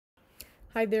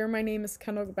Hi there, my name is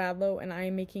Kendall Badlow, and I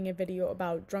am making a video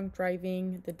about drunk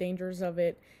driving, the dangers of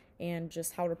it, and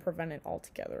just how to prevent it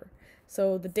altogether.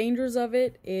 So the dangers of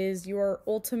it is you are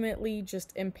ultimately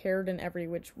just impaired in every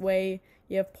which way.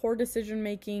 You have poor decision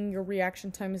making, your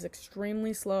reaction time is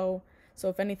extremely slow, so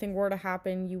if anything were to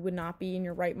happen, you would not be in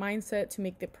your right mindset to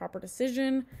make the proper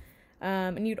decision.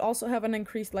 And you'd also have an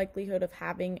increased likelihood of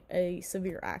having a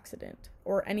severe accident,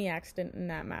 or any accident in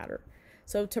that matter.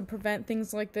 So to prevent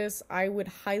things like this, I would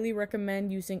highly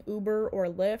recommend using Uber or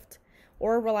Lyft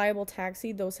or a reliable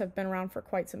taxi. Those have been around for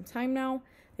quite some time now.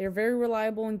 They're very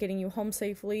reliable in getting you home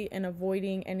safely and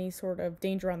avoiding any sort of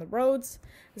danger on the roads,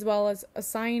 as well as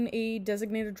assign a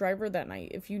designated driver that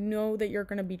night. If you know that you're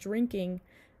going to be drinking,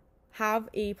 have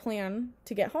a plan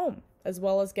to get home, as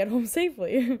well as get home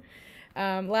safely.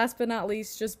 Last but not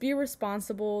least, just be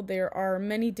responsible. There are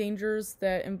many dangers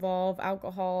that involve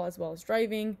alcohol as well as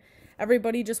driving.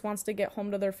 Everybody just wants to get home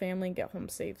to their family and get home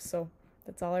safe. So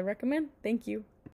that's all I recommend. Thank you.